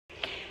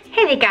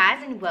Hey there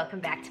guys, and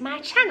welcome back to my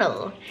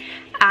channel.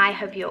 I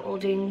hope you're all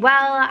doing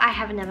well. I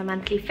have another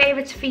monthly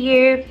favorites for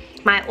you,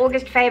 my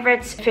August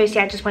favorites. Firstly,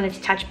 I just wanted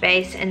to touch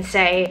base and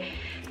say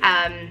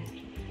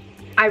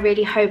I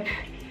really hope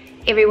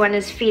everyone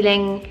is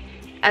feeling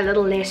a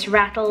little less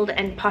rattled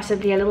and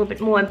possibly a little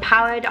bit more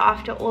empowered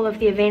after all of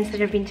the events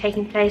that have been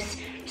taking place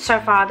so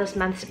far this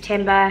month,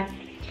 September,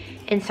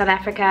 in South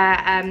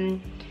Africa.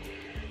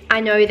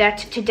 I know that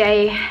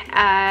today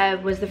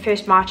was the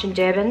first march in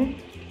Durban.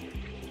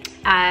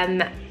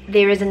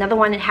 There is another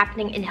one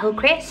happening in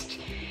Hillcrest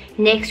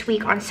next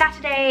week on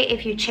Saturday.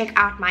 If you check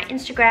out my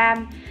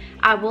Instagram,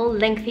 I will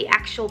link the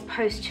actual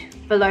post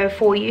below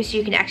for you so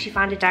you can actually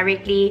find it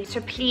directly.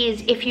 So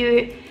please, if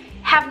you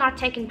have not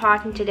taken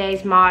part in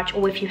today's march,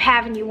 or if you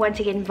have and you want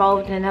to get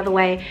involved in another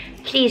way,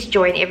 please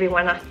join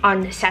everyone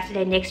on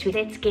Saturday next week.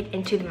 Let's get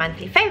into the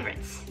monthly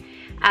favorites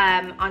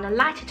on a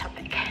lighter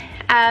topic.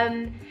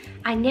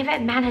 I never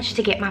managed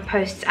to get my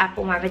posts up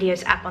or my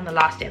videos up on the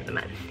last day of the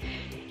month.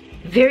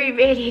 Very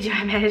rarely do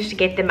I manage to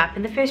get them up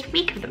in the first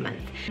week of the month.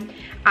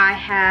 I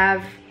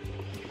have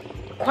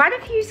quite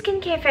a few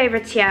skincare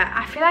favorites here.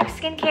 I feel like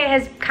skincare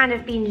has kind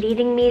of been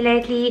leading me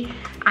lately.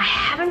 I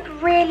haven't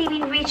really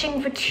been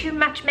reaching for too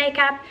much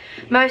makeup.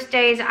 Most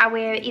days I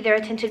wear either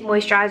a tinted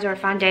moisturizer or a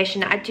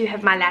foundation. I do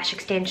have my lash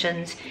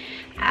extensions,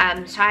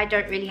 so I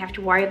don't really have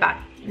to worry about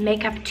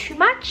makeup too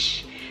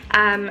much.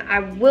 I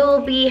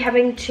will be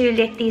having to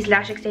let these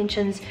lash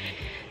extensions,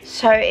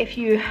 so if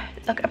you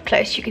look up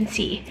close you can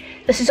see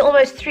this is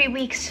almost 3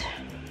 weeks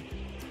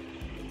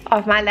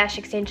of my lash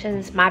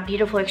extensions, my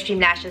beautiful Xtreme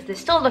Lashes. They're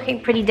still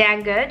looking pretty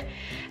dang good.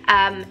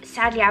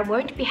 Sadly, I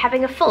won't be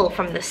having a full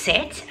from the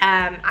set.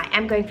 I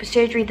am going for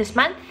surgery this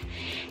month,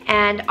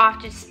 and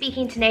after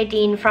speaking to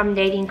Nadine from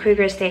Nadine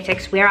Kruger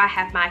Aesthetics, where I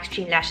have my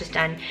Xtreme Lashes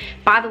done.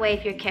 By the way,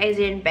 if you're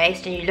KZN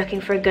based and you're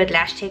looking for a good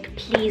lash tech,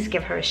 please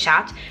give her a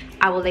shout.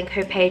 I will link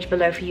her page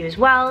below for you as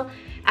well.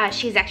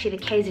 She's actually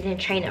the KZN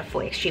trainer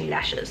for Xtreme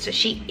Lashes, so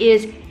she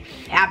is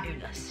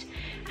fabulous.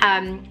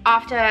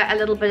 After a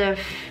little bit of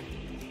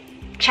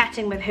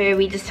chatting with her,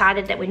 we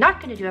decided that we're not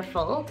going to do a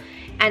full,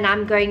 and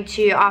I'm going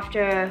to,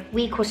 after a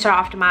week or so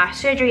after my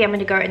surgery, I'm going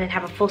to go in and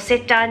have a full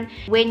set done.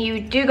 When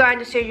you do go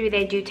into surgery,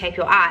 they do tape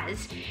your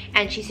eyes,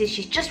 and she says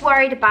she's just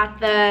worried about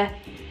the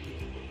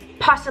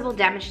possible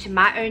damage to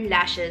my own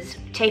lashes,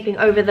 taping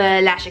over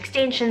the lash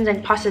extensions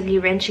and possibly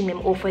wrenching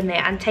them off when they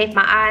untape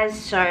my eyes.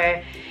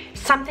 So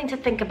something to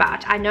think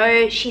about. I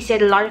know she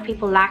said a lot of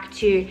people like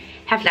to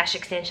have lash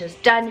extensions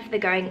done if they're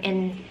going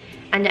in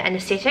under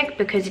anesthetic,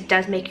 because it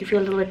does make you feel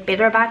a little bit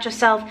better about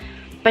yourself,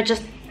 but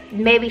just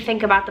maybe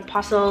think about the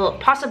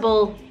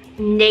possible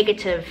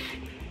negative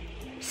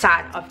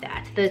side of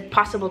that, the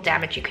possible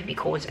damage you could be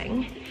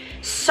causing.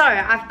 So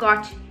I've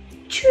got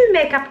 2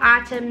 makeup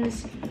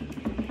items,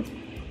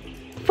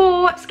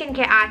 4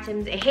 skincare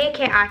items, a hair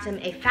care item,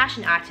 a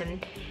fashion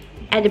item,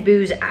 and a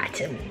booze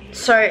item.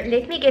 So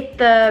let me get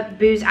the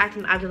booze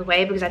item out of the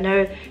way because I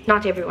know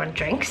not everyone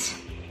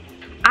drinks.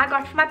 I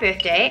got for my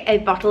birthday a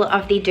bottle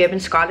of the Durban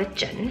Scarlet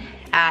Gin.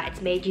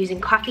 It's made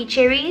using coffee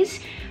cherries,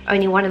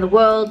 only one in the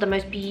world, the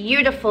most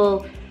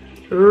beautiful,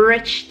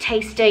 rich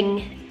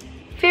tasting,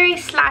 very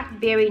slight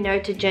berry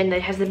noted gin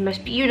that has the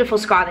most beautiful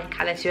scarlet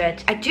color to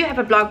it. I do have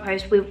a blog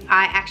post where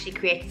I actually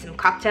created some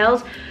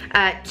cocktails,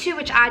 2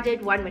 which I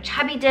did, 1 which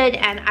hubby did,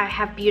 and I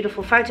have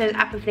beautiful photos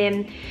up of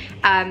them.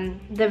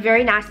 The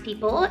very nice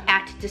people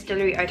at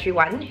Distillery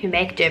 031 who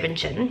make Durban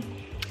gin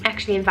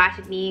actually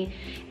invited me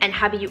and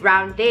hubby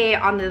round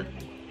there on the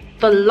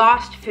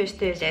last first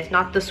Thursdays,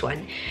 not this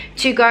one,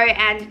 to go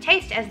and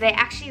taste, as they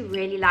actually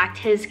really liked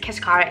his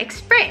Cascara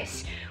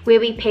Express, where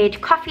we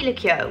paired coffee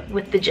liqueur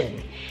with the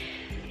gin.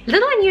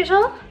 Little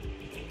unusual,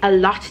 a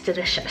lot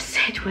delicious.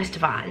 It was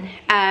divine.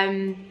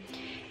 And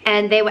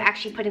they were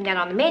actually putting that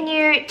on the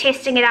menu,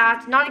 testing it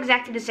out. Not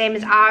exactly the same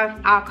as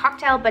our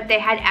cocktail, but they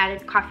had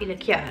added coffee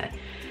liqueur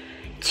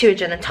to a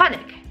gin and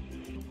tonic.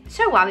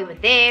 So while we were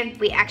there,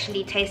 we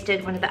actually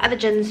tasted one of the other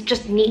gins,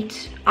 just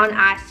neat, on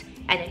ice,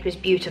 and it was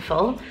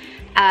beautiful.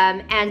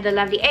 And the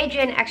lovely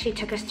Adrian actually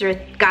took us through a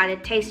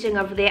guided tasting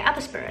of their other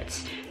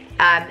spirits.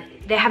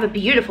 They have a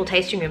beautiful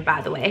tasting room,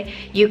 by the way.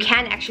 You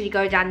can actually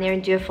go down there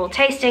and do a full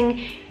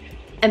tasting.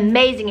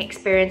 Amazing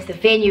experience. The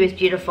venue is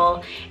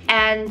beautiful,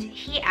 and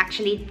he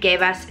actually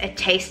gave us a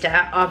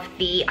taster of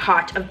the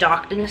Heart of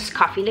Darkness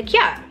coffee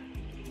liqueur.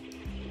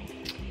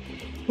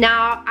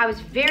 Now, I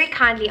was very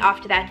kindly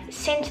after that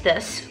sent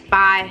this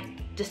by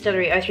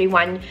Distillery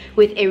 031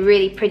 with a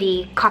really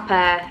pretty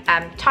copper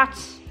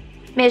tots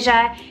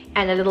measure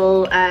and a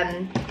little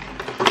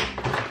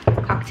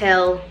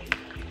cocktail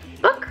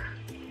book.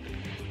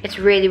 It's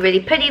really, really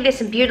pretty. There's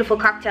some beautiful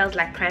cocktails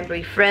like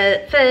cranberry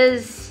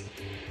fizz.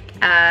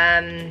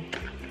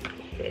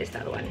 There's the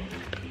other one.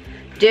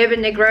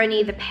 Durban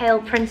Negroni, the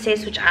Pale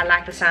Princess, which I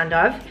like the sound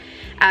of.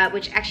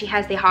 Which actually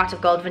has the Heart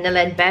of Gold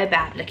vanilla and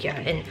baobab liqueur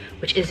in,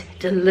 which is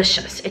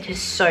delicious. It is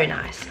so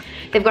nice.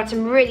 They've got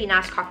some really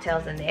nice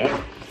cocktails in there.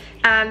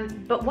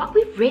 But what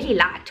we really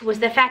liked was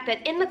the fact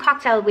that in the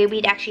cocktail where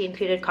we'd actually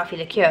included coffee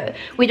liqueur,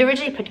 we'd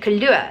originally put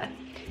Kahlua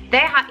They,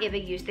 however,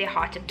 use their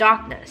Heart of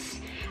Darkness.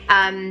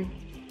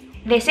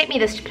 They sent me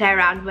this to play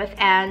around with,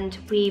 and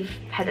we've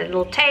had a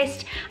little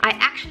taste. I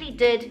actually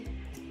did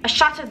a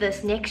shot of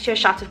this next to a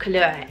shot of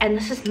Colour, and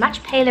this is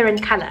much paler in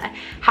color.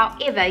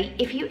 However,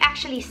 if you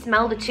actually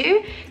smell the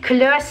two,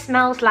 Colour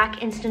smells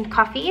like instant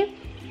coffee.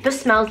 This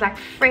smells like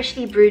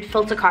freshly brewed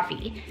filter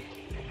coffee,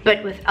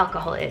 but with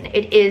alcohol in.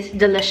 It is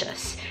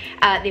delicious.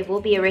 There will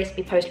be a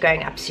recipe post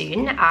going up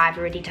soon. I've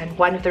already done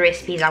one of the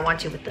recipes I want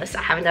to with this.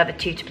 I have another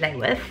 2 to play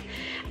with.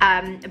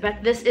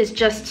 But this is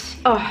just,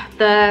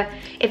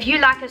 if you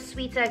like a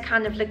sweeter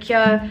kind of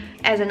liqueur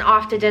as an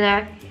after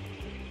dinner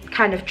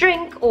kind of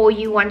drink, or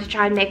you want to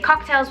try and make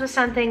cocktails with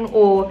something,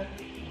 or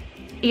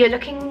you're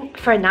looking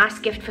for a nice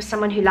gift for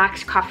someone who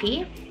likes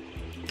coffee,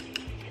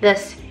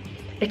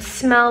 it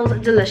smells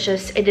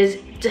delicious. It is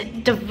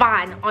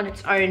divine on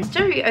its own.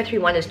 Stereo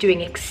 031 is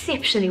doing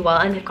exceptionally well,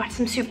 and they've got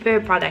some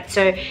superb products,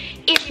 so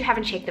if you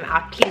haven't checked them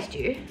out, please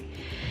do.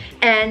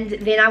 And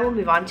then I will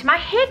move on to my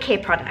hair care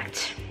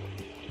product.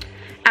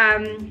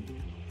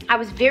 I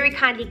was very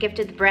kindly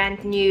gifted the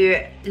brand new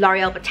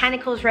L'Oreal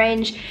Botanicals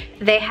range.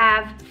 They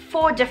have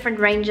 4 different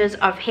ranges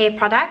of hair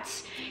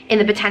products in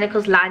the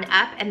Botanicals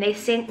lineup, and they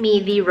sent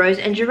me the Rose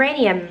and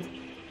Geranium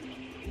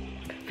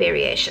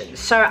variations.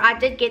 So I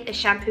did get a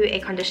shampoo, a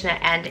conditioner,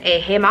 and a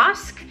hair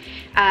mask,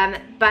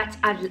 but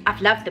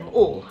I've loved them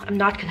all. I'm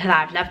not gonna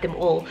lie, I've loved them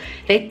all.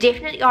 They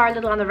definitely are a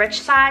little on the rich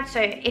side, so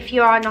if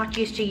you are not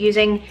used to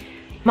using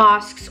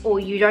masks, or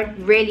you don't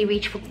really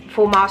reach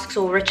for masks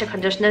or richer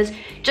conditioners,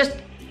 just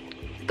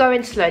go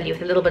in slowly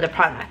with a little bit of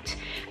product.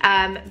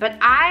 But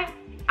I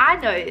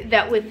know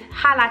that with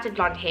highlighted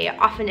blonde hair,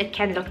 often it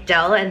can look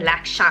dull and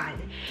lack shine.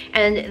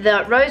 And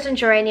the Rose and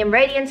Geranium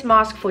Radiance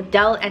Mask for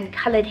dull and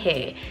colored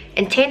hair.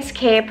 Intense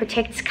care,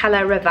 protects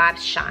color,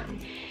 revives shine.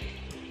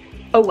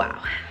 Oh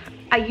wow.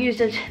 I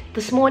used it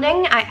this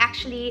morning. I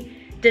actually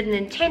did an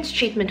intense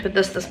treatment with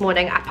this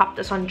morning. I popped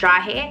this on dry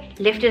hair,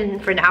 left it in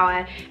for an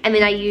hour, and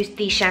then I used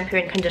the shampoo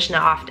and conditioner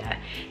after.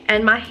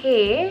 And my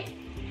hair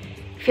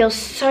feels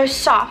so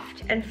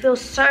soft and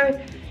feels so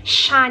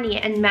shiny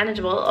and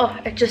manageable. Oh,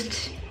 it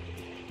just,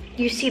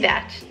 you see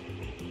that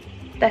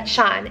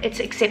shine. It's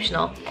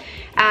exceptional.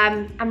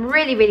 I'm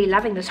really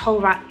loving this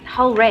whole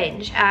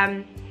range.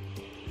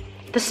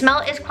 The smell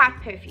is quite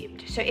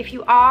perfumed, so if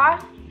you are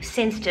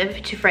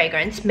sensitive to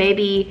fragrance,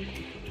 maybe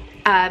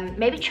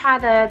try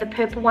the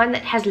purple one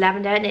that has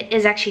lavender, and it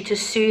is actually to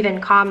soothe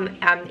and calm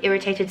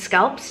irritated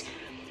scalps.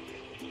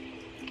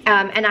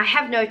 And I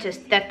have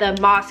noticed that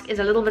the mask is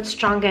a little bit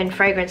stronger in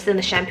fragrance than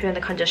the shampoo and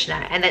the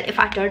conditioner, and that if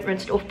I don't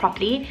rinse it off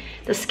properly,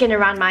 the skin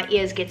around my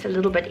ears gets a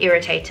little bit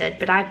irritated,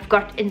 but I've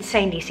got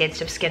insanely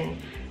sensitive skin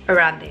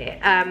around there.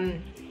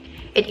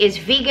 It is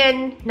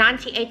vegan,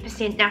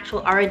 98%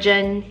 natural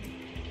origin,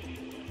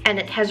 and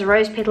it has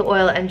rose petal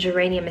oil and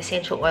geranium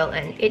essential oil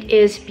in. It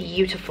is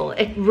beautiful.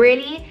 It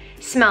really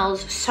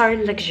smells so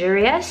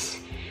luxurious.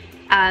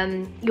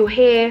 Your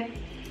hair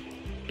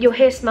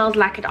smells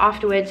like it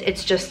afterwards.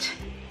 It's just,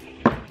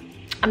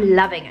 I'm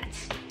loving it.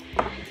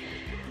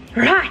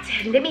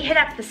 Right, let me hit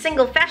up the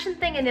single fashion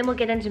thing, and then we'll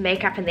get into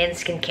makeup and then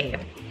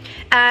skincare.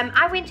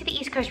 I went to the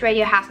East Coast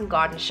Radio House and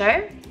Garden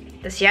Show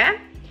this year,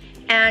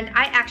 and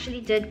I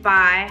actually did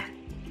buy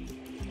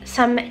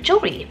some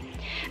jewelry.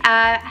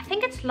 I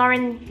think it's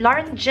Lauren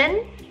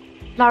Gin,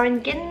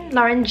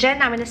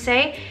 I'm gonna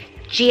say,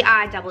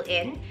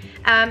 G-I-N-N.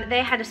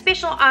 They had a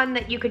special on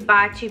that you could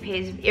buy 2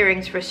 pairs of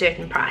earrings for a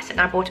certain price, and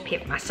I bought a pair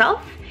for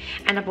myself,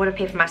 and I bought a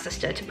pair for my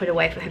sister to put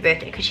away for her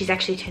birthday, because she's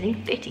actually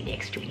turning 30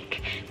 next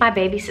week. My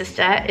baby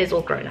sister is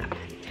all grown up.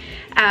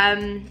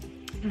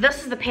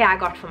 This is the pair I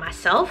got for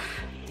myself.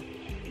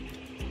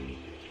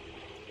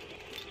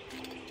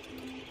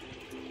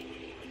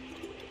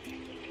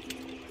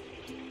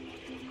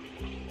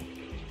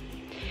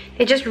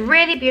 They're just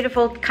really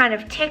beautiful, kind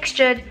of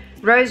textured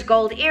rose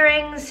gold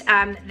earrings.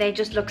 They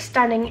just look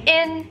stunning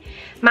in.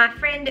 My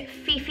friend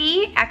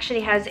Fifi actually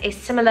has a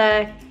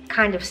similar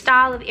kind of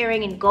style of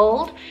earring in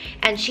gold,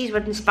 and she's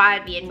what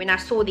inspired me. And when I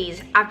saw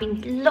these, I've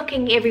been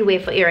looking everywhere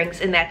for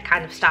earrings in that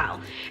kind of style,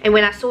 and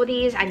when I saw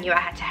these, I knew I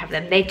had to have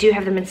them. They do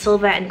have them in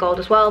silver and gold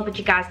as well, but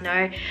you guys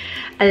know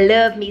I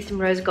love me some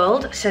rose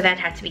gold, so that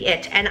had to be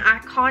it. And I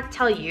can't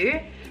tell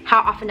you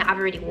how often I've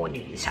already worn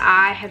these.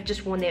 I have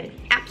just worn them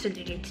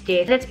absolutely to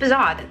death. And it's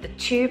bizarre that the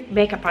 2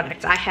 makeup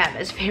products I have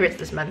as favorites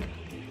this month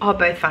are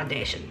both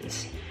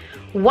foundations.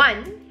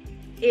 One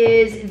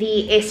is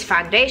the Esse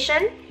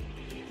Foundation.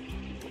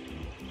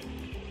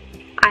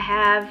 I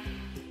have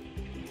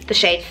the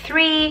shade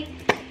 3.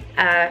 Put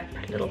a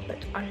little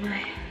bit on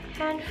my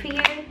hand for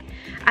you.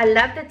 I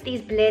love that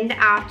these blend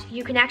out.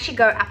 You can actually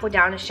go up or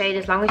down a shade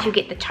as long as you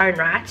get the tone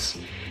right.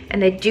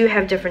 And they do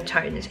have different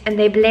tones, and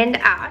they blend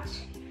out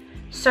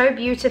so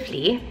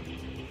beautifully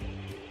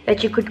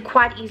that you could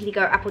quite easily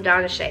go up or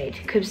down a shade,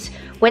 because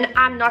when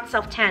I'm not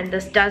self-tan,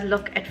 this does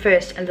look at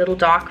first a little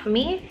dark for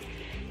me,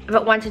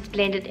 but once it's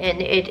blended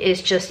in, it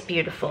is just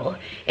beautiful.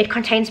 It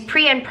contains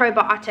pre and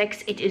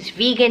probiotics, it is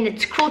vegan,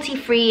 it's cruelty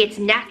free, it's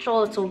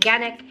natural, it's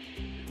organic,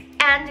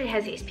 and it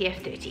has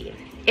SPF 30.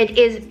 It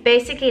is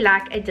basically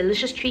like a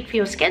delicious treat for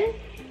your skin,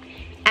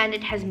 and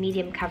it has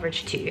medium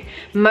coverage too.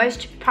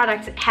 Most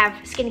products that have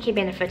skincare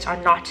benefits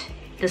are not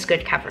this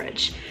good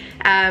coverage.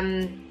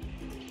 I'm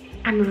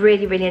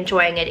really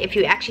enjoying it. If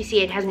you actually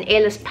see, it has an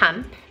airless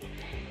pump,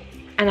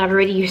 and I've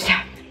already used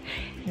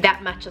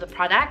that much of the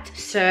product,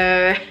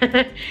 so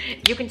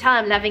you can tell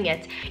I'm loving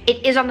it.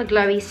 It is on the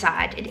glowy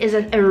side. It is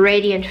a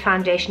radiant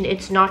foundation.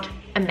 It's not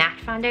a matte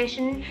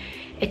foundation.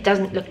 It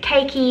doesn't look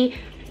cakey,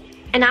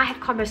 and I have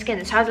combo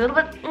skin, so I was a little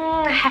bit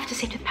I have to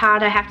set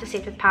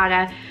with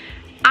powder,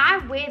 I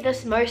wear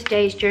this most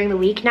days during the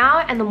week now,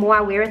 and the more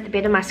I wear it, the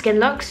better my skin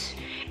looks,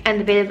 and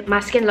the better my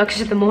skin looks,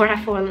 the more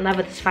I fall in love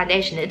with this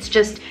foundation. It's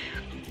just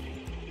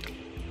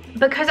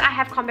because I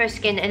have combo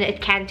skin and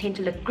it can tend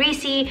to look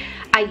greasy,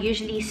 I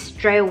usually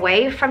stray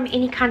away from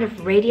any kind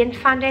of radiant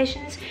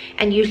foundations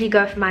and usually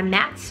go for my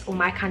mattes or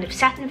my kind of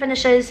satin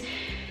finishes.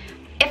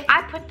 If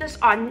I put this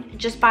on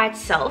just by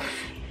itself,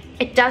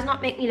 it does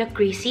not make me look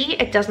greasy,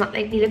 it does not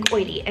make me look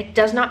oily, it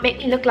does not make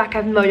me look like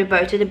I've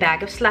motorboated a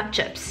bag of slap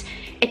chips.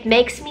 It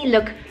makes me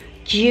look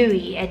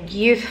dewy and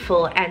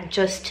youthful and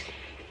just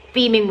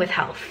beaming with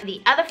health.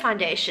 The other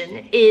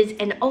foundation is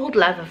an old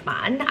love of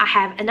mine. I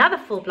have another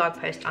full blog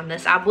post on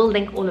this. I will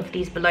link all of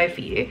these below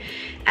for you.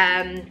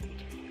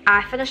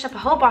 I finished up a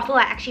whole bottle.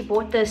 I actually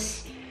bought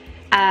this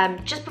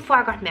just before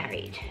I got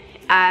married.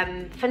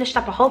 Finished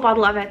up a whole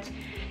bottle of it,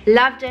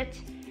 loved it,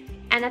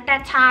 and at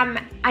that time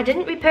I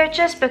didn't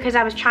repurchase because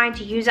I was trying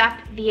to use up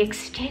the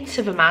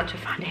extensive amount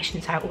of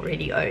foundations I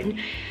already own.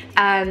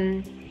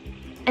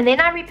 And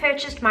then I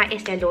repurchased my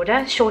Estee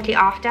Lauder shortly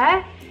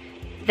after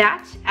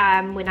that,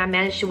 when I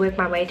managed to work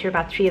my way through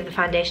about 3 of the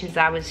foundations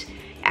that I was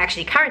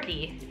actually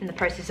currently in the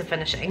process of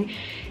finishing.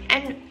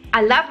 And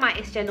I love my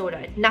Estee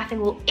Lauder.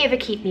 Nothing will ever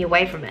keep me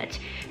away from it.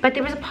 But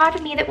there was a part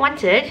of me that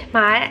wanted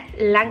my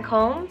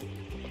Lancome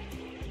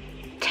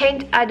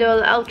Teint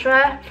Idole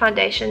Ultra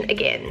foundation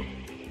again.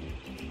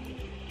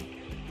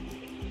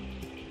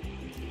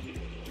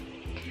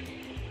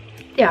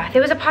 Yeah,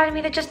 there was a part of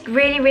me that just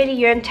really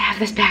yearned to have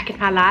this back in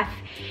my life.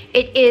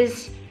 It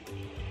is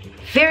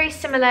very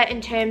similar in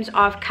terms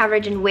of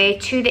coverage and wear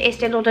to the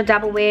Estee Lauder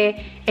Double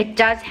Wear. It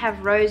does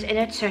have rose in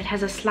it, so it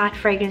has a slight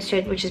fragrance to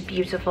it, which is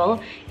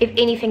beautiful. If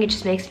anything, it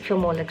just makes it feel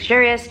more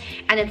luxurious,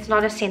 and it's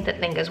not a scent that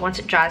lingers. Once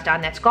it dries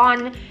down, that's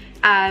gone.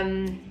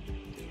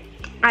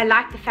 I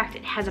like the fact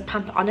it has a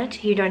pump on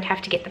it. You don't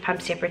have to get the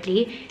pump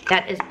separately.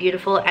 That is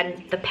beautiful,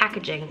 and the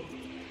packaging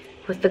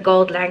with the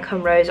gold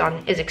Lancome rose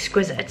on is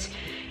exquisite.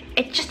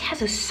 It just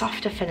has a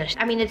softer finish.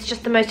 I mean, it's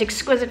just the most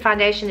exquisite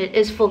foundation. It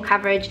is full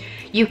coverage.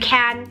 You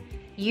can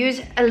use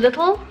a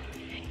little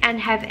and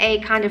have a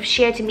kind of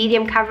sheer to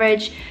medium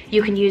coverage.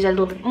 You can use a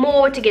little bit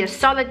more to get a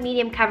solid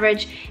medium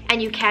coverage,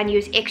 and you can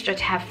use extra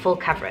to have full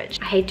coverage.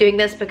 I hate doing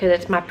this because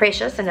it's my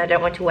precious and I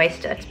don't want to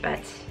waste it, but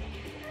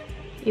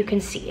you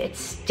can see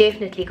it's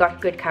definitely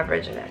got good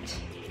coverage in it.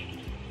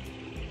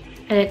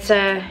 And it's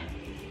a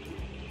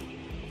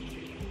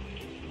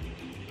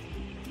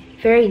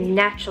very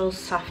natural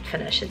soft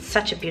finish. It's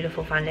such a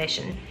beautiful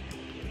foundation.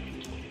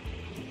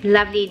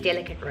 Lovely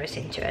delicate rose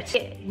into it.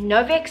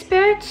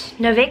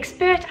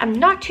 Novexpert, I'm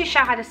not too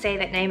sure how to say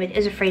that name. It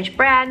is a French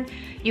brand.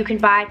 You can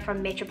buy it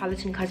from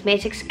Metropolitan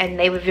Cosmetics, and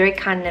they were very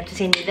kind enough to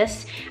send me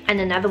this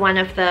and another one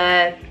of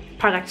the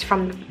products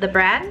from the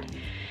brand.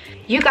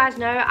 You guys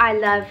know I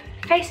love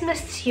face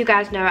mists. You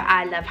guys know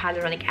I love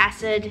hyaluronic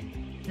acid.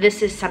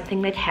 This is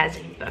something that has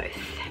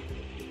both.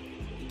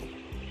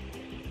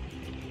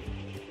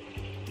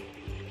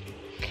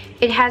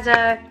 It has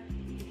a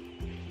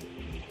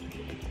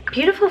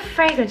beautiful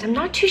fragrance. I'm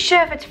not too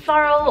sure if it's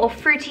floral or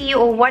fruity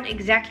or what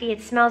exactly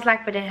it smells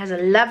like, but it has a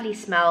lovely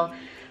smell.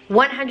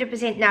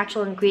 100%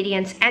 natural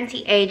ingredients,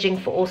 anti-aging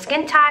for all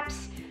skin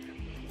types.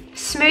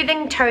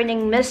 Smoothing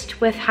toning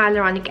mist with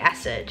hyaluronic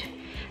acid.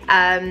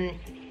 It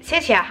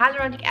says here,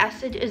 hyaluronic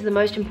acid is the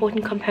most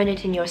important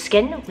component in your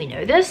skin. We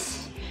know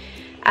this.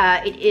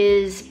 It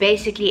is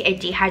basically a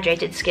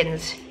dehydrated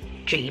skin's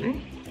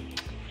dream.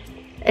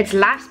 Its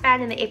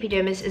lifespan in the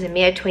epidermis is a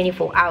mere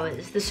 24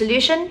 hours. The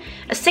solution?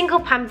 A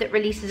single pump that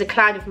releases a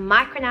cloud of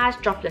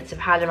micronized droplets of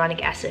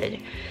hyaluronic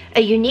acid.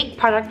 A unique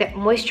product that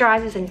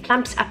moisturizes and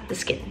plumps up the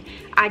skin.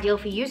 Ideal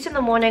for use in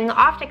the morning,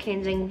 after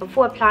cleansing,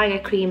 before applying a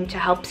cream to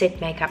help set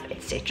makeup,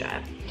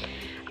 etc.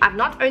 I've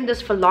not owned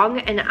this for long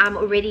and I'm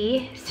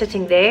already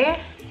sitting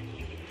there.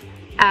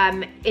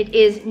 It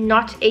is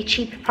not a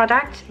cheap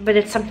product, but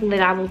it's something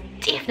that I will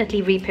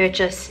definitely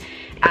repurchase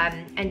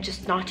and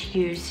just not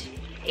use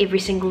every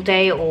single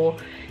day or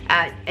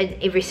in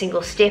every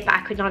single step. I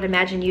could not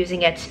imagine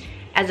using it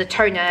as a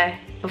toner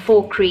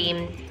before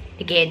cream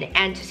again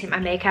and to set my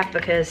makeup,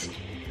 because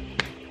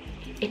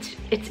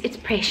it's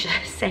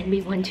precious and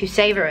we want to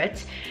savor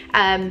it.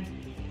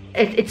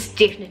 It's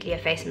definitely a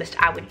face mist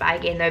I would buy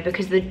again though,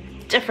 because the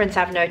difference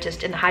I've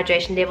noticed in the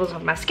hydration levels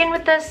of my skin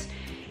with this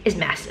is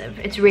massive.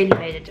 It's really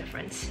made a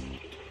difference.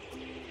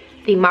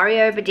 The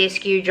Mario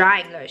Badescu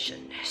drying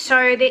lotion.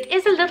 So there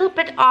is a little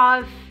bit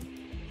of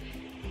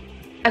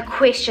a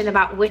question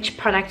about which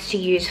products to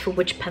use for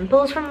which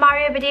pimples from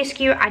Mario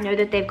Badescu. I know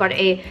that they've got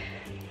a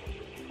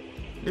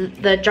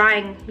the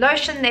drying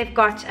lotion. They've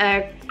got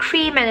a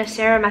cream and a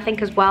serum, I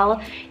think, as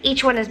well.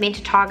 Each one is meant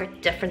to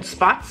target different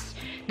spots.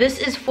 This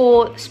is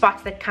for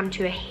spots that come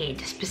to a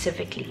head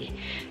specifically.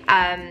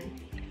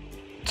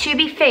 To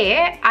be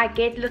fair, I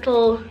get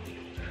little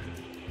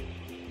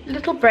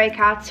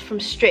breakouts from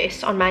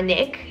stress on my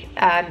neck.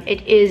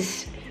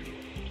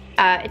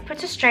 It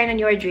puts a strain on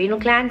your adrenal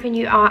gland when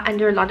you are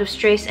under a lot of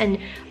stress, and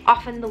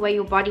often the way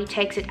your body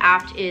takes it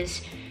out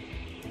is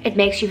it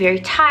makes you very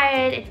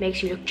tired, it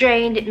makes you look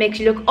drained, it makes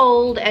you look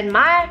old, and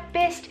my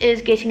best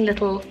is getting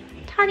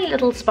tiny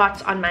little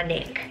spots on my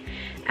neck.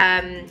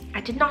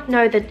 I did not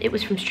know that it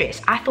was from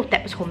stress. I thought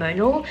that was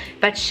hormonal,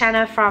 but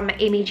Shanna from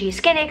MEG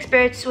Skin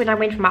Experts, when I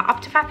went for my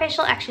Optify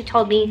facial, actually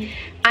told me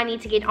I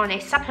need to get on a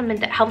supplement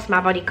that helps my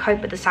body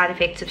cope with the side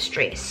effects of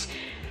stress.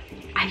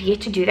 I've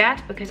yet to do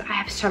that because I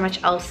have so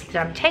much else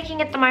that I'm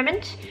taking at the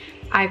moment.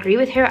 I agree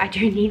with her, I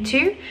do need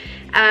to.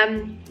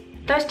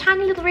 Those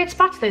tiny little red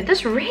spots though,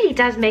 this really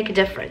does make a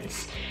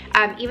difference.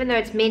 Even though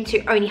it's meant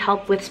to only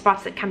help with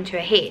spots that come to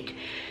a head.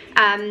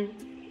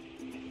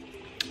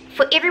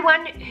 For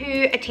everyone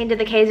who attended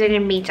the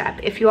KZN meetup,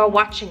 if you are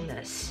watching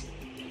this,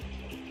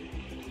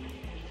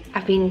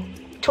 I've been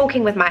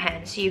talking with my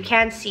hands, so you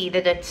can see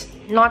that it's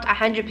not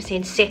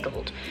 100%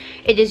 settled.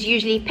 It is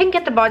usually pink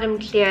at the bottom,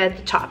 clear at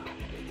the top.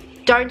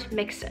 Don't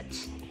mix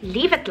it.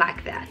 Leave it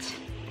like that.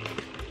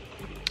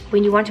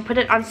 When you want to put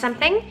it on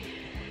something,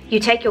 you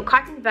take your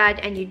cotton bud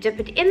and you dip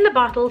it in the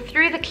bottle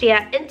through the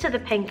clear into the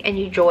pink and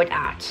you draw it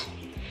out.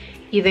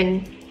 You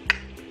then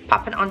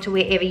pop it onto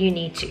wherever you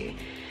need to.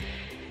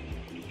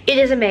 It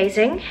is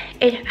amazing.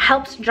 It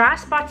helps dry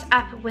spots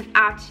up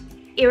without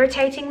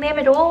irritating them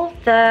at all.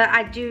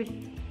 I do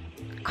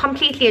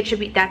completely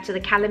attribute that to the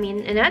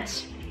calamine in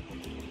it.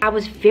 I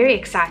was very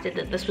excited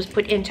that this was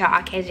put into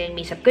our KZN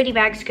meetup goodie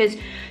bags because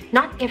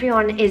not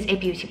everyone is a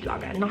beauty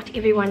blogger. Not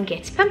everyone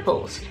gets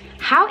pimples.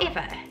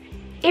 However,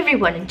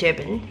 everyone in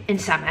Durban in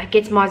summer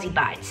gets mozzie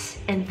bites,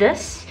 and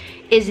this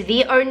is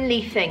the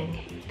only thing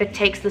that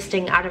takes the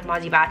sting out of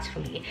mozzie bites for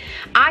me.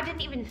 I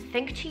didn't even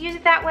think to use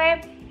it that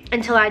way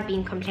until I'd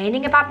been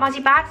complaining about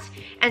mozzie bites,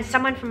 and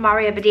someone from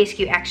Maria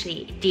Badescu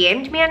actually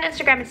DM'd me on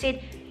Instagram and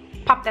said,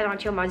 pop that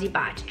onto your mozzie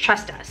bite,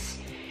 trust us.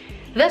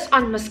 This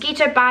on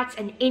mosquito bites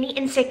and any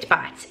insect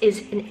bites is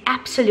an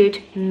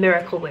absolute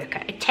miracle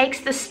worker. It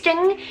takes the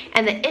sting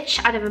and the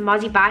itch out of a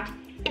mozzie bite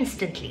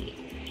instantly.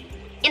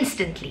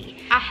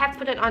 I have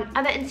put it on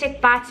other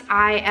insect bites.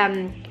 I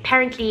am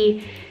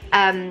apparently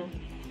an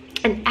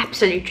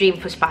absolute dream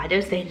for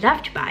spiders. They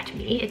love to bite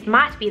me. It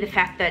might be the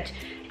fact that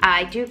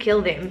I do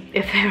kill them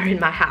if they're in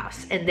my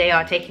house and they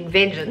are taking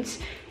vengeance.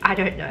 I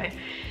don't know.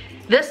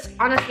 This,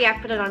 honestly, I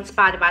put it on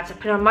spider bites, I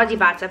put it on mozzie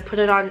bites, I put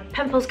it on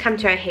pimples come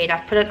to a head, I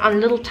put it on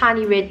little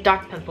tiny red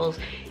dot pimples.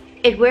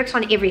 It works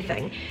on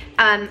everything.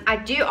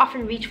 I do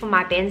often reach for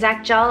my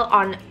Benzac gel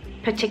on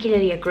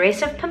particularly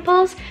aggressive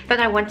pimples that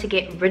I want to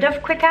get rid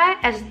of quicker,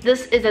 as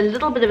this is a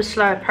little bit of a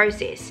slower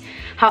process.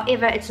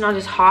 However, it's not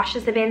as harsh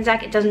as the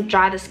Benzac. It doesn't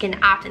dry the skin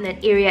out in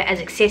that area as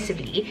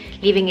excessively,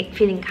 leaving it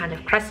feeling kind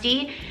of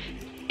crusty.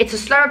 It's a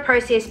slower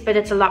process, but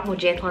it's a lot more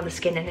gentle on the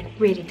skin, and it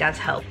really does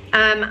help.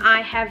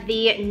 I have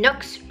the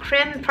NYX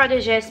Creme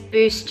Protégé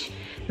Boost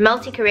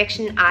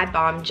Multi-Correction Eye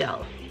Balm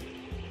Gel.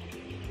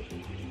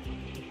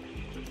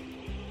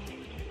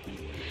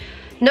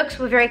 NYX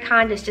were very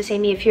kind as to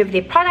send me a few of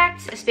their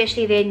products,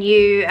 especially their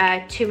new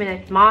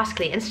 2-minute mask,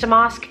 the Insta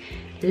Mask.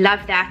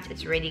 Love that,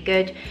 it's really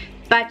good.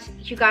 But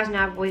you guys know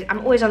I'm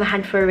always on the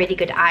hunt for a really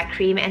good eye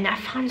cream, and I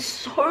found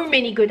so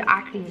many good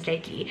eye creams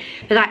lately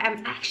that I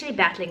am actually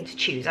battling to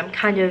choose. I'm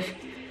kind of,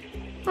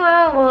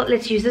 well,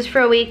 let's use this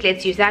for a week,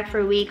 let's use that for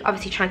a week,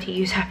 obviously trying to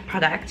use her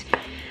product.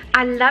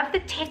 I love the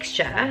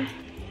texture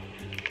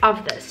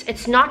of this.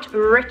 It's not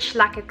rich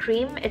like a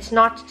cream, it's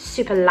not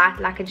super light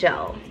like a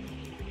gel.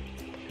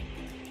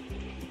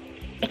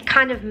 It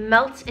kind of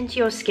melts into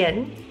your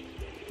skin,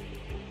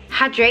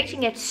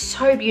 hydrating it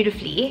so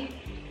beautifully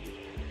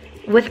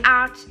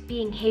without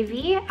being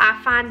heavy.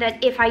 I find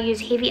that if I use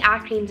heavy eye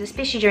creams,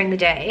 especially during the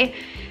day,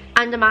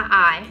 under my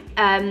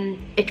eye,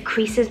 it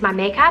creases my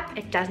makeup.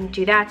 It doesn't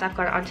do that. I've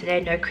got it on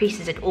today, no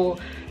creases at all,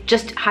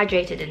 just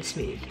hydrated and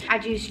smooth. I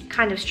do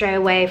kind of stray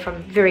away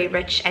from very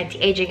rich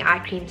anti-aging eye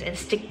creams and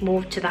stick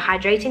more to the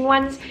hydrating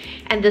ones,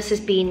 and this has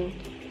been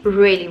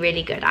really,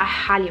 really good. I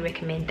highly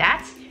recommend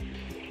that.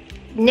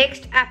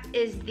 Next up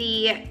is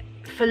the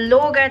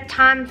Filorga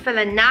Time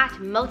Filler Night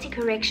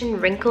Multi-Correction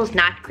Wrinkles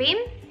Night Cream.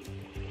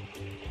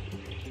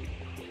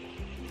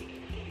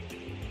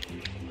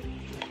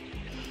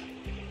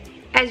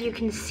 As you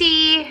can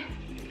see, a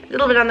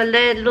little bit on the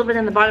lid, a little bit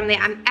on the bottom there.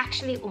 I'm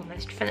actually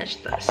almost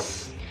finished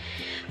this.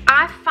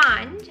 I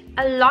find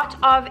a lot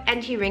of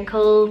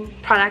anti-wrinkle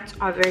products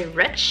are very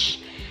rich.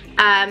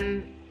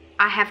 I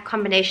have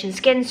combination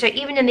skin, so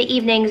even in the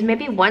evenings,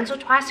 maybe once or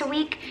twice a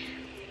week,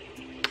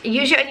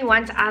 usually only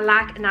once, I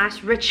like a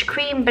nice rich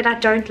cream, but I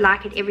don't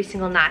like it every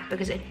single night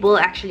because it will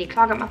actually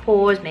clog up my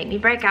pores, make me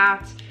break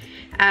out.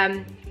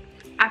 I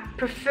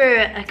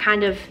prefer a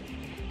kind of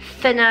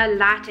thinner,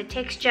 lighter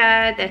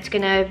texture that's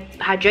gonna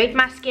hydrate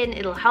my skin.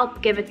 It'll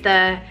help give it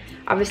the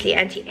obviously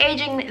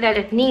anti-aging that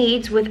it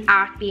needs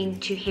without being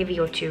too heavy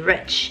or too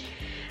rich.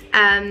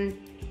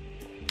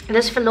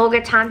 This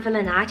Filmora Time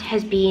Filler Night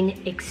has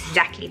been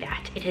exactly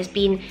that. It has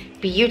been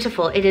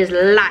beautiful. It is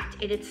light.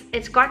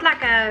 It's got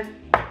like a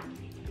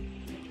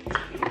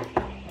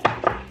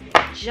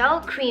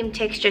gel cream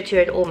texture to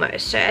it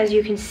almost. So as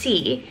you can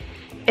see,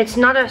 it's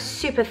not a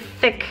super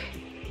thick,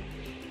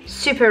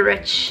 super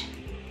rich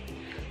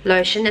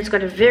lotion. It's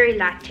got a very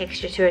light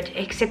texture to it,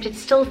 except it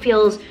still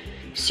feels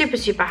super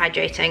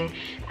hydrating.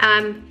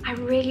 I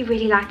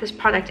really like this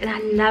product, and I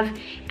love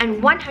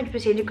and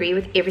 100% agree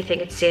with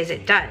everything it says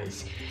it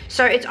does.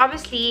 So it's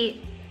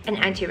obviously an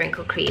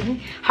anti-wrinkle cream,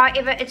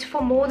 however it's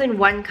for more than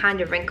one kind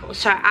of wrinkle.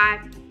 So I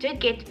did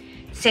get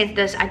sent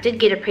this, I did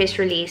get a press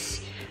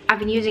release. I've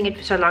been using it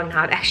for so long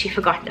now I've actually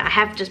forgotten. I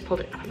have just pulled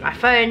it up on my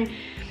phone.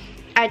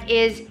 It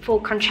is for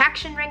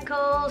contraction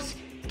wrinkles,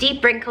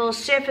 deep wrinkles,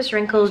 surface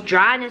wrinkles,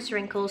 dryness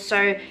wrinkles,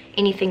 so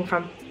anything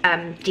from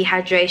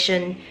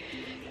dehydration.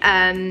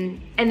 And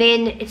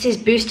then it says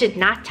boosted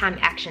nighttime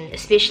action,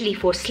 especially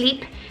for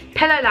sleep,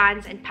 pillow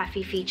lines, and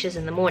puffy features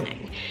in the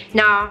morning.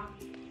 Now,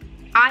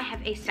 I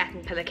have a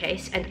satin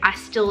pillowcase, and I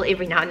still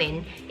every now and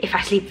then, if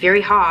I sleep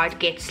very hard,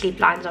 get sleep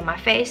lines on my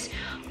face,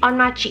 on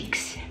my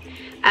cheeks.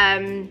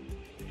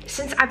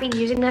 Since I've been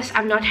using this,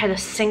 I've not had a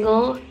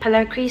single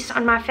pillow crease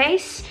on my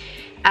face.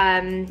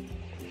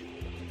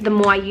 The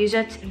more I use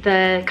it,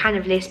 the kind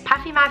of less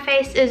puffy my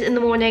face is in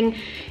the morning.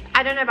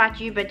 I don't know about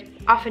you, but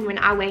often when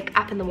I wake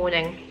up in the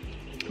morning,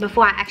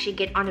 before I actually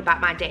get on about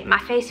my day, my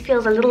face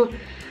feels a little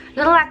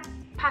like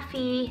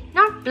puffy,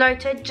 not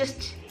bloated,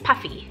 just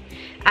puffy.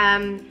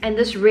 And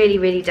this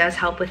really does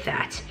help with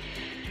that.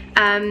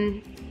 I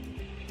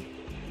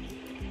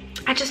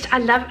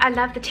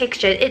love the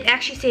texture. It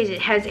actually says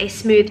it has a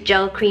smooth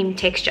gel cream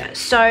texture.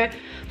 So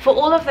for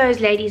all of those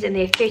ladies in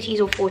their 30s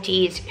or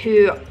 40s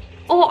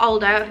or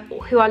older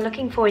who are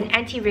looking for an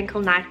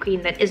anti-wrinkle night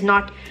cream that is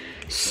not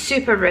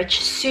super rich,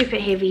 super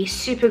heavy,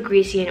 super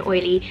greasy and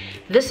oily,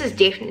 this is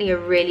definitely a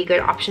really good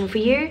option for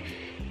you.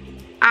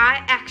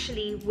 I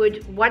actually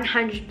would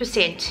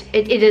 100%,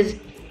 it is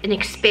an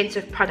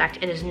expensive product,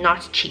 it is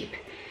not cheap.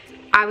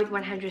 I would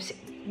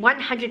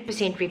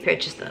 100%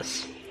 repurchase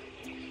this.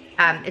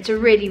 It's a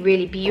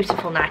really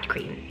beautiful night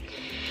cream.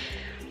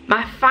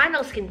 My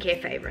final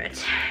skincare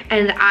favorite,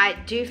 and I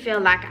do feel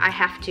like I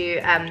have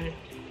to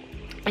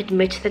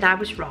admit that I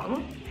was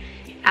wrong,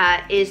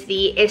 is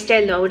the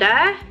Estee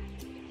Lauder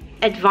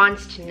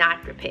Advanced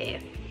Night Repair.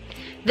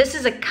 This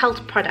is a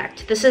cult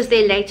product. This is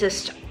their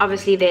latest,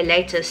 obviously their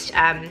latest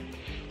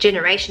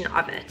generation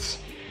of it.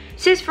 It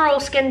says for all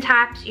skin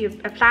types, you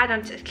apply it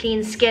onto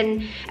clean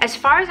skin. As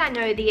far as I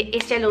know, the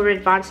Estee Lauder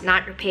Advanced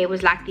Night Repair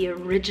was like the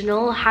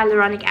original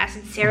hyaluronic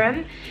acid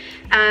serum.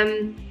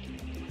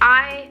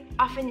 I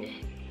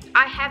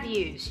have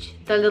used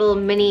the little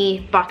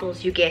mini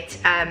bottles you get.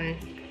 I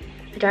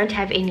don't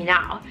have any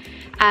now.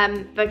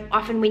 But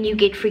often when you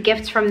get free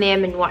gifts from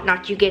them and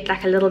whatnot, you get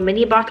like a little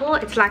mini bottle.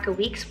 It's like a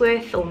week's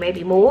worth or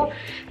maybe more.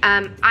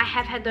 I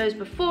have had those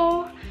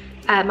before.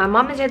 My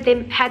mom has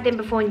had them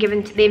before and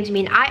given them to me,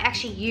 and I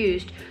actually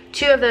used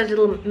 2 of those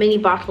little mini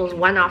bottles,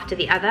 one after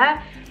the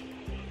other,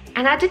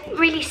 and I didn't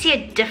really see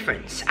a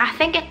difference. I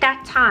think at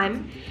that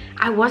time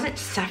I wasn't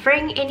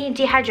suffering any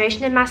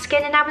dehydration in my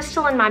skin, and I was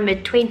still in my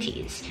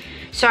mid-20s,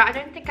 so I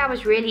don't think I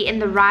was really in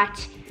the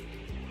right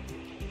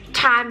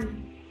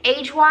time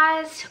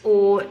age-wise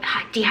or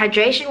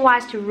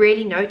dehydration-wise to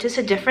really notice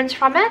a difference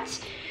from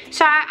it.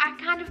 So I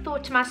kind of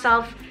thought to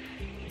myself,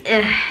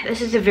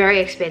 this is a very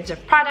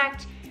expensive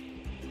product.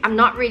 I'm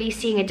not really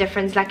seeing a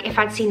difference. Like if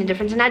I'd seen a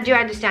difference, and I do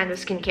understand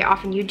with skincare,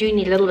 often you do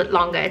need a little bit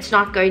longer. It's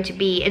not going to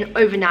be an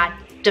overnight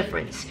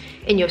difference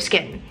in your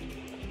skin.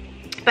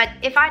 But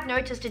if I'd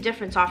noticed a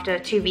difference after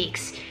 2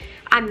 weeks,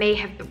 I may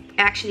have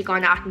actually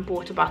gone out and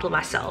bought a bottle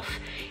myself,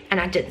 and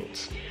I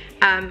didn't.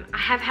 I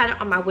have had it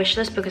on my wish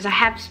list because I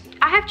have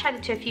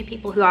chatted to a few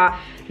people who are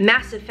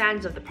massive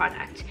fans of the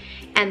product,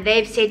 and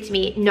they've said to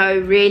me, no,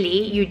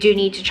 really, you do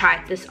need to try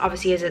it. This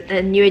obviously is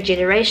a newer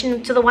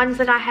generation to the ones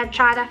that I had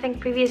tried, I think,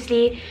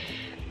 previously.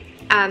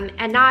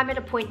 And now I'm at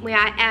a point where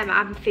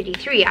I'm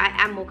 33,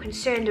 I am more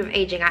concerned of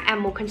aging, I am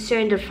more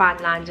concerned of fine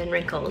lines and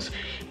wrinkles,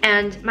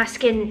 and my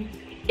skin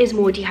is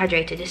more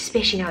dehydrated,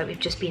 especially now that we've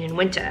just been in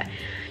winter.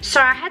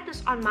 So I had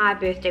this on my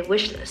birthday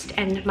wish list,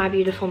 and my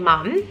beautiful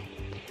mum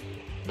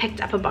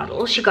picked up a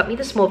bottle. She got me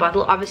the small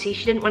bottle. Obviously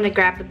she didn't want to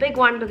grab the big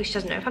one because she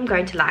doesn't know if I'm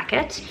going to like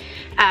it,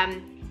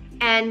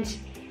 and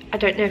I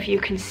don't know if you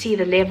can see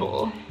the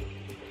level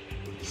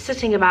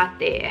sitting about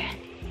there.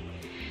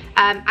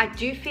 I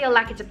do feel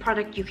like it's a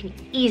product you can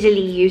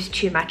easily use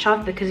too much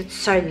of because it's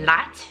so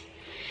light.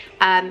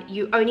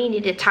 You only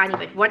need a tiny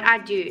bit. What I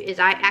do is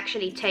I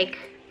actually take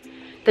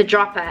the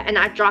dropper and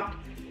I drop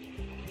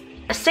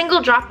a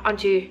single drop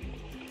onto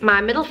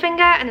my middle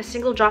finger and a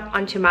single drop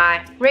onto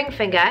my ring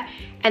finger,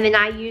 and then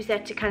I use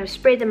that to kind of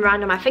spread them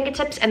around on my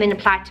fingertips and then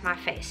apply it to my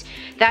face.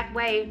 That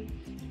way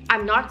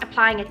I'm not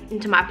applying it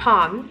into my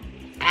palm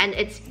and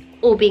it's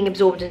all being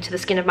absorbed into the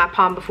skin of my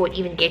palm before it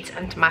even gets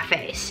into my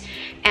face.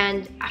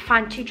 And I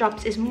find 2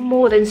 drops is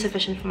more than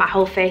sufficient for my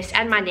whole face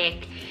and my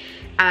neck.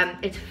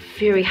 It's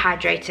very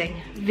hydrating,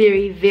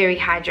 very, very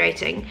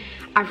hydrating.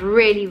 I've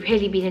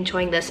really been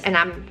enjoying this, and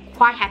I'm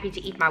quite happy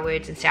to eat my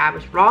words and say I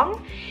was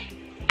wrong.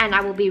 And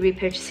I will be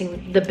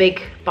repurchasing the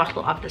big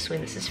bottle of this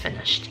when this is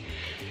finished.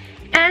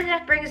 And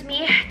that brings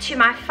me to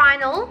my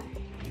final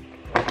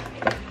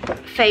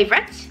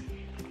favorite,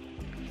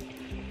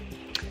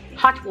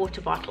 hot water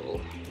bottle.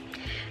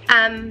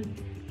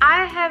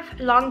 I have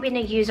long been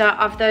a user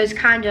of those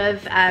kind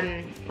of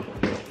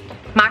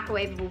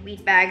microwavable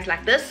wheat bags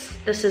like this.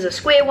 This is a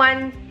square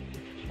one.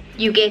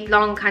 You get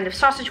long kind of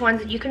sausage ones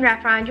that you can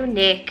wrap around your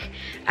neck,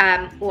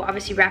 or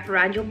obviously wrap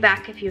around your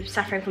back if you're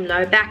suffering from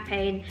lower back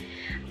pain.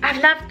 I've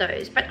loved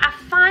those, but I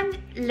find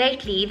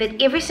lately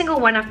that every single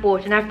one I've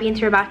bought, and I've been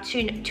through about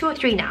two or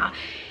three now,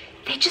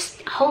 they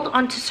just hold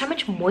on to so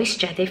much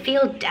moisture. They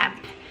feel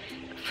damp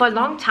for a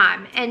long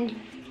time. And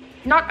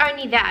not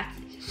only that,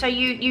 so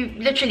you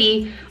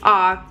literally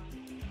are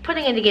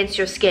putting it against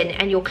your skin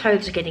and your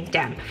clothes are getting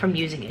damp from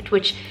using it,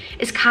 which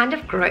is kind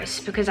of gross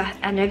because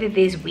I know that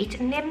there's wheat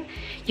in them.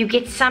 You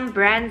get some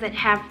brands that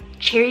have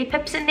cherry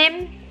pips in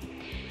them.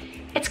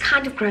 It's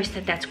kind of gross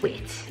that that's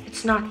wet.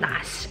 It's not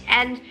nice.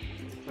 And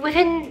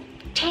within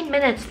 10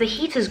 minutes the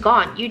heat is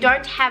gone. You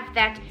don't have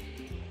that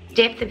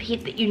depth of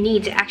heat that you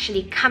need to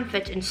actually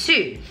comfort and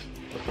soothe.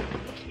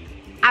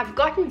 I've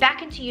gotten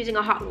back into using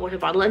a hot water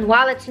bottle, and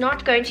while it's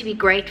not going to be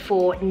great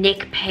for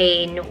neck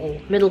pain or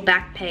middle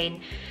back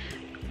pain,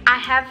 I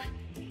have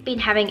been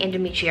having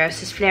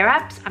endometriosis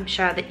flare-ups. I'm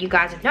sure that you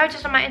guys have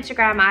noticed on my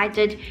Instagram. I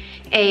did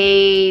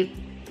a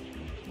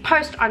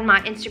post on my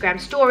Instagram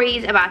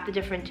stories about the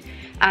different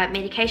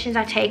medications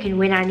I take and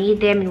when I need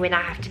them and when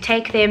I have to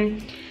take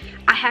them.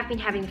 I have been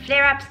having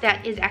flare-ups.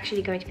 That is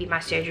actually going to be my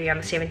surgery on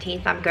the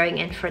 17th. I'm going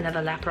in for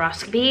another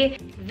laparoscopy.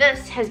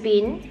 This has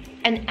been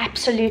an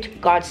absolute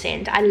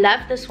godsend. I love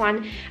this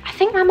one. I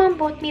think my mom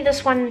bought me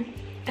this one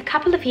a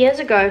couple of years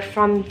ago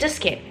from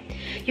Decay.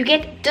 You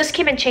get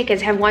Decay and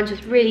Cheekleaders have ones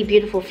with really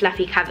beautiful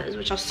fluffy covers,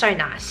 which are so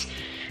nice.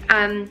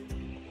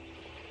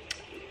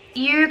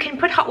 You can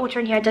put hot water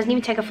in here. It doesn't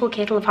even take a full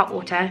kettle of hot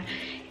water,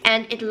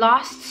 and it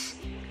lasts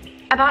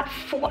about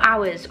 4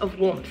 hours of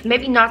warmth.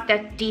 Maybe not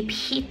that deep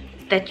heat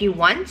that you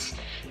want,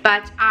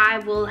 but I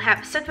will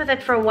sit with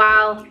it for a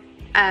while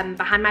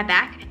behind my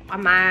back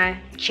on my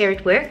chair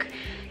at work.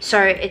 So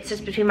it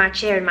sits between my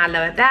chair and my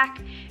lower back,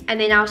 and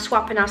then I'll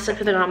swap and I'll sit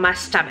with it on my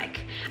stomach.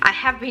 I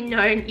have been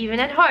known, even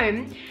at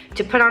home,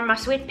 to put on my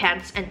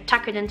sweatpants and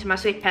tuck it into my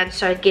sweatpants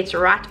so it gets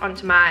right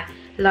onto my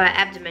lower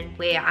abdomen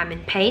where I'm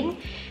in pain.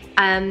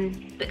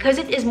 Because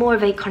it is more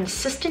of a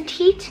consistent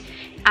heat,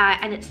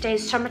 and it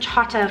stays so much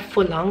hotter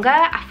for longer,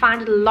 I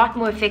find it a lot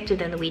more effective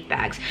than the wheat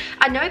bags.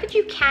 I know that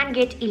you can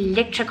get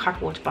electric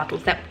hot water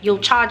bottles that you'll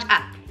charge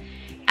up,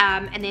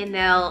 and then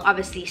they'll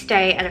obviously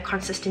stay at a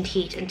consistent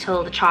heat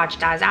until the charge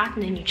dies out,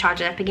 and then you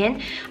charge it up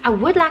again. I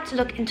would like to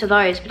look into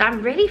those, but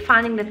I'm really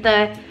finding that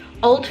the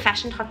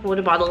old-fashioned hot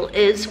water bottle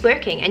is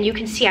working. And you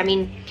can see, I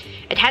mean,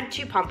 it had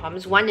 2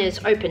 pom-poms. One is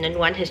open and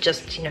one has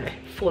just, you know,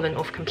 fallen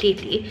off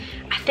completely.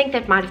 I think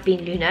that might have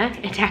been Luna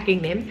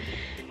attacking them.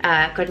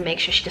 Got to make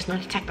sure she does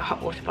not attack the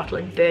hot water bottle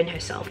and burn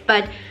herself.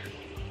 But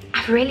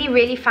I've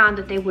really found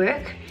that they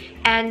work.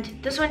 And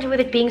this winter, with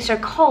it being so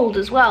cold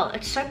as well,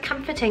 it's so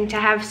comforting to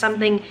have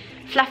something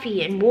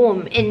fluffy and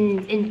warm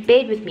in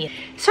bed with me.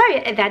 So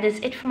that is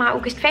it for my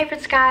August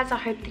favorites, guys. I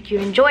hope that you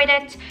enjoyed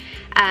it.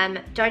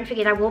 Don't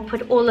forget, I will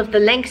put all of the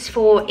links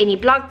for any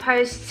blog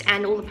posts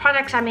and all the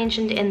products I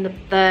mentioned in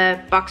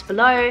the box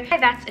below.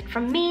 That's it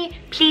from me.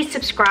 Please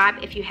subscribe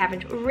if you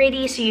haven't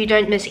already so you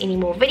don't miss any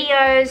more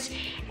videos,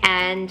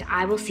 and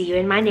I will see you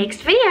in my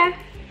next video.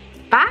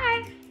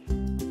 Bye!